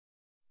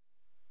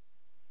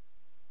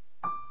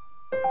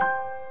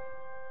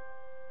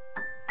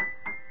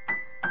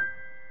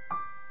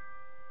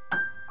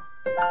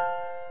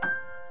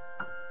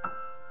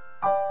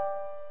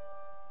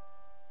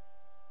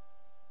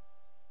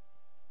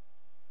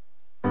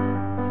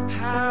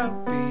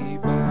Happy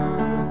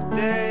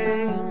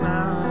birthday,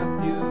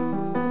 Matthew.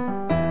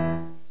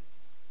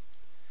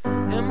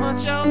 And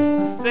much else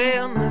to say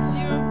unless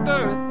your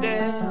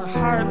birthday. I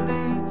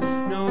hardly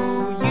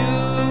know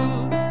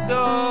you, so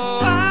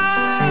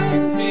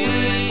happy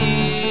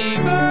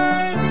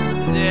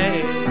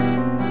birthday.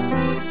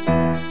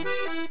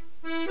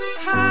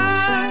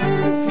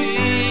 Happy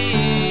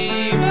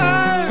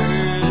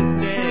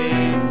birthday.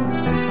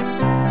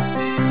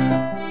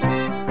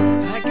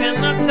 I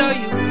cannot tell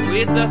you,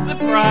 it's a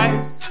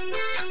surprise.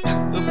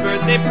 A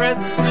birthday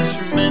present is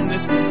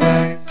tremendous in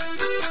size.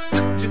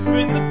 Just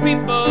bring the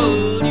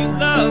people you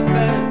love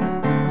best,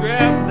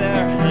 grab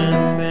their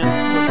hands and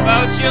whip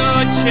out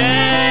your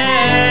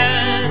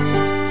chest.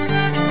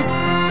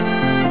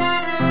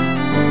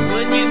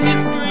 When you hear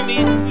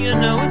screaming, you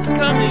know it's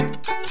coming.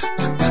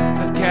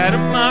 A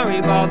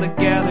Katamari ball to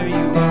gather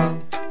you all.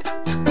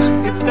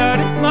 It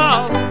started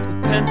small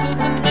with pencils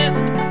and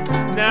mittens.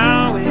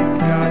 Now it's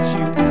got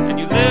you and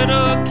your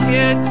little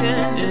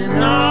kitten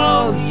and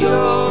all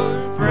your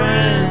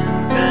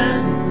friends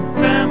and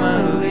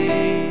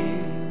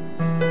family,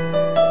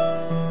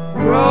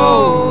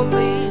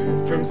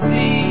 rolling from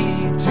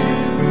sea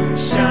to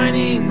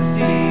shining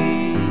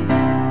sea,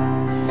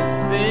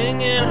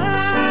 singing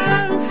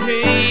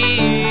happy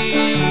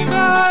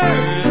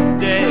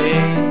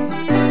birthday.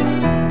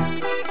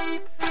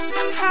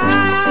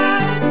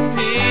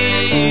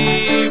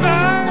 Happy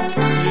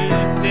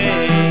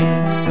birthday.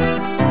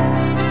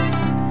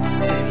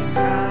 Sing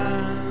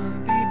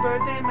happy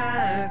birthday,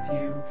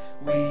 Matthew.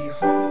 We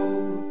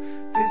hope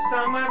this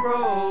time I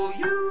roll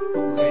you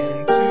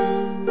into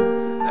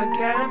a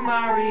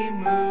Katamari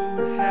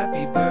mood.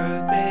 Happy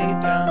birthday,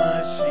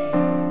 Damacy.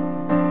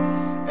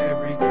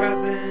 Every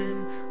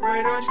cousin,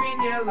 red, orange,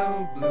 green,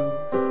 yellow, blue,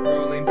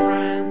 rolling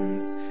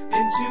friends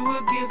into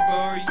a gift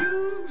for you.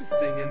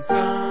 Singing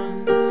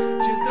songs,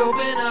 just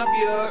open up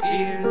your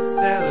ears.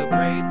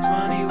 Celebrate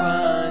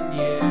 21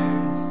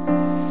 years.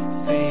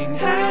 Sing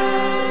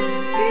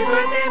happy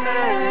birthday,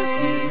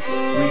 Matthew.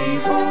 We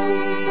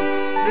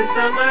hope this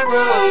time I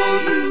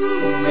roll you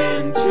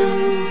into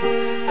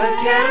a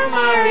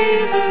Katamari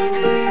mood.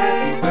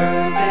 Happy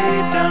birthday,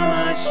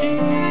 Damacy.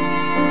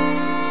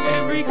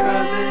 Every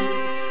cousin,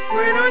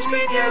 red, orange,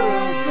 green,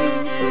 yellow, blue,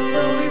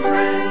 rolling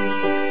friends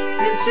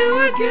into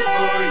a gift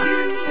for you.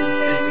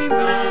 Singing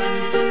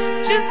songs,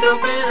 just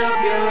open up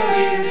your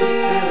ears.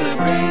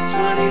 Celebrate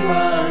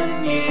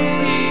 21 years.